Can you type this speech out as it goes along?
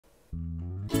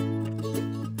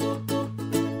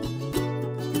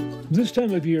This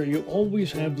time of year, you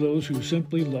always have those who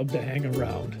simply love to hang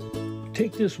around.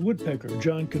 Take this woodpecker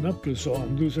John Canupta saw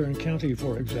in Luzerne County,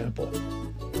 for example.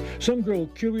 Some grow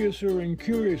curiouser and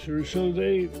curiouser, so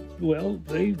they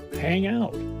hang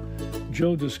out.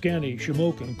 Joe Descani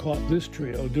Shamokin caught this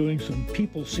trio doing some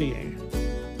people seeing.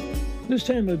 This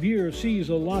time of year sees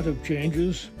a lot of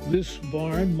changes. This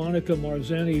barn Monica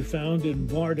Marzani found in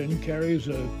Varden carries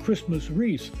a Christmas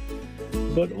wreath,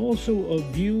 but also a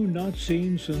view not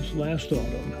seen since last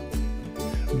autumn.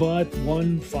 But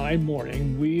one fine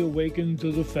morning, we awakened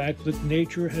to the fact that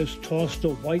nature has tossed a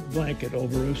white blanket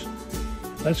over us.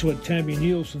 That's what Tammy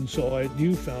Nielsen saw at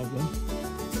Newfoundland.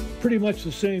 Pretty much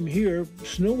the same here,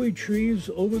 snowy trees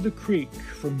over the creek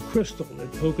from Crystal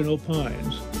at Pocono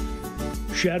Pines.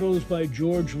 Shadows by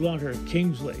George Lauter,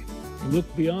 Kingsley.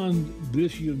 Look beyond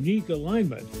this unique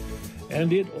alignment,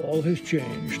 and it all has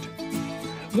changed.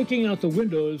 Looking out the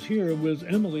windows here with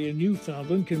Emily in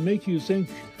Newfoundland can make you think,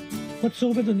 what's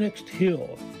over the next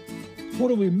hill?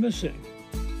 What are we missing?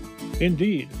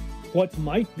 Indeed, what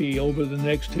might be over the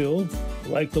next hill,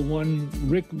 like the one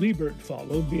Rick Liebert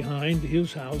followed behind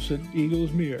his house at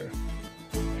Eagles Mere.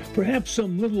 Perhaps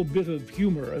some little bit of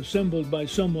humor assembled by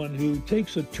someone who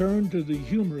takes a turn to the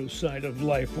humorous side of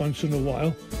life once in a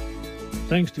while.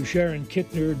 Thanks to Sharon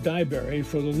Kittner Dyeberry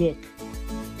for the look.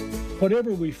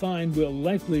 Whatever we find will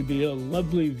likely be a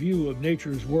lovely view of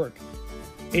nature's work.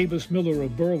 Avis Miller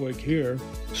of Berwick here,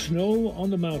 snow on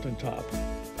the mountaintop.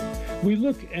 We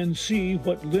look and see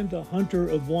what Linda Hunter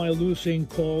of Wyalusing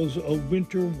calls a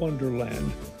winter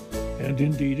wonderland. And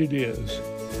indeed it is.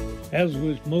 As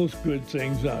with most good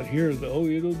things out here, though,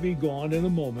 it'll be gone in a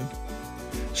moment.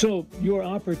 So your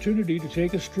opportunity to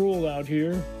take a stroll out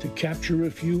here, to capture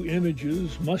a few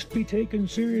images, must be taken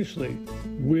seriously,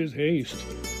 with haste.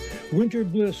 Winter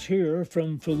bliss here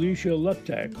from Felicia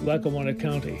Leptak, Lackawanna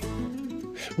County.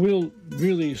 We'll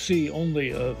really see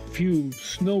only a few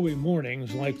snowy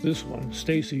mornings like this one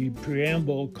Stacy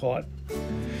Preamble caught.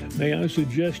 May I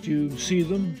suggest you see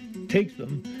them, take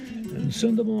them, and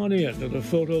send them on in to the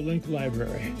PhotoLink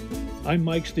Library. I'm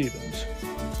Mike Stevens.